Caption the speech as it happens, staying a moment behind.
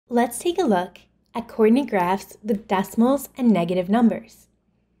Let's take a look at coordinate graphs with decimals and negative numbers.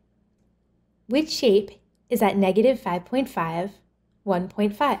 Which shape is at negative 5.5,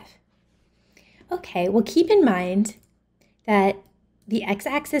 1.5? Okay, well keep in mind that the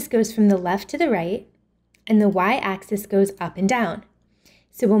x-axis goes from the left to the right and the y-axis goes up and down.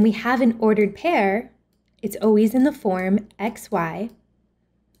 So when we have an ordered pair, it's always in the form xy,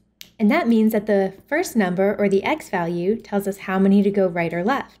 and that means that the first number, or the x value, tells us how many to go right or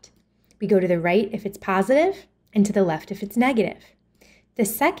left. We go to the right if it's positive, and to the left if it's negative. The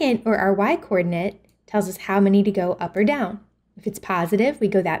second, or our y coordinate, tells us how many to go up or down. If it's positive, we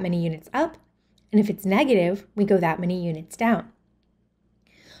go that many units up, and if it's negative, we go that many units down.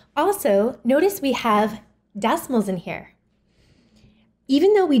 Also, notice we have decimals in here.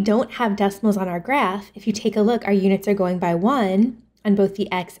 Even though we don't have decimals on our graph, if you take a look, our units are going by 1 on both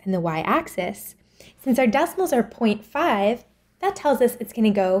the x and the y-axis. Since our decimals are 0.5, that tells us it's going to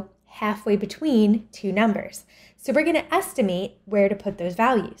go halfway between two numbers. So we're going to estimate where to put those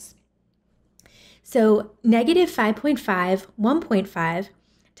values. So negative 5.5, 1.5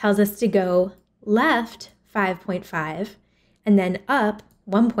 tells us to go left 5.5 and then up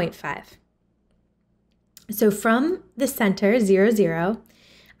 1.5. So from the center, 0, 0,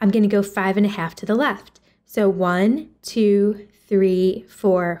 I'm going to go 5.5 to the left. So 1, 2, 3,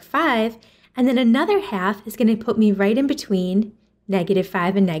 4, 5, and then another half is going to put me right in between negative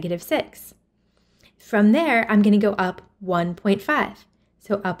 5 and negative 6. From there, I'm going to go up 1.5.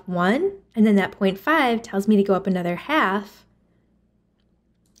 So up 1, and then that 0.5 tells me to go up another half.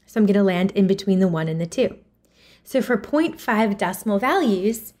 So I'm going to land in between the 1 and the 2. So for 0.5 decimal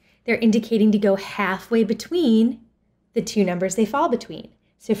values, they're indicating to go halfway between the two numbers they fall between.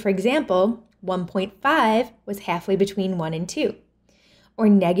 So for example, 1.5 was halfway between 1 and 2. Or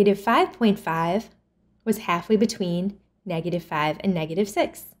negative 5.5 was halfway between negative 5 and negative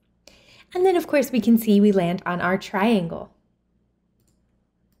 6. And then of course we can see we land on our triangle.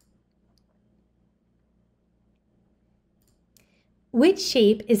 Which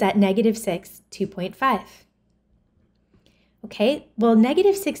shape is at negative 6, 2.5? Okay, well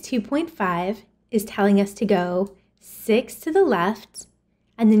negative 6, 2.5 is telling us to go 6 to the left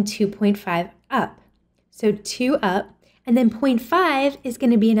and then 2.5 up. So 2 up, and then 0.5 is going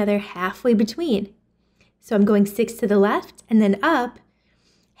to be another halfway between. So I'm going 6 to the left and then up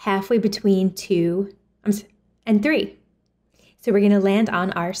halfway between 2 and 3. So we're going to land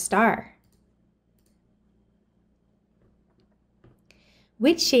on our star.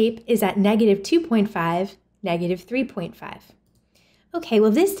 Which shape is at negative 2.5, negative 3.5? Okay,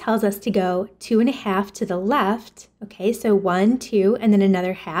 well this tells us to go 2.5 to the left. Okay, so 1, 2, and then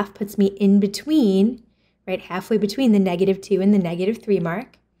another half puts me in between, right, halfway between the negative 2 and the negative 3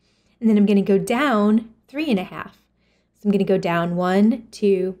 mark. And then I'm going to go down 3.5. So I'm going to go down 1,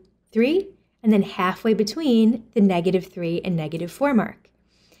 2, 3, and then halfway between the negative 3 and negative 4 mark.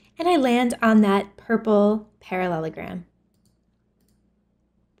 And I land on that purple parallelogram.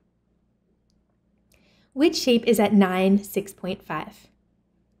 Which shape is at 9, 6.5?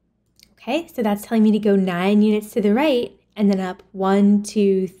 Okay, so that's telling me to go 9 units to the right and then up 1,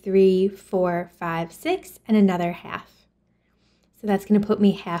 2, 3, 4, 5, 6, and another half. So that's going to put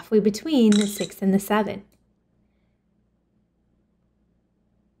me halfway between the 6 and the 7.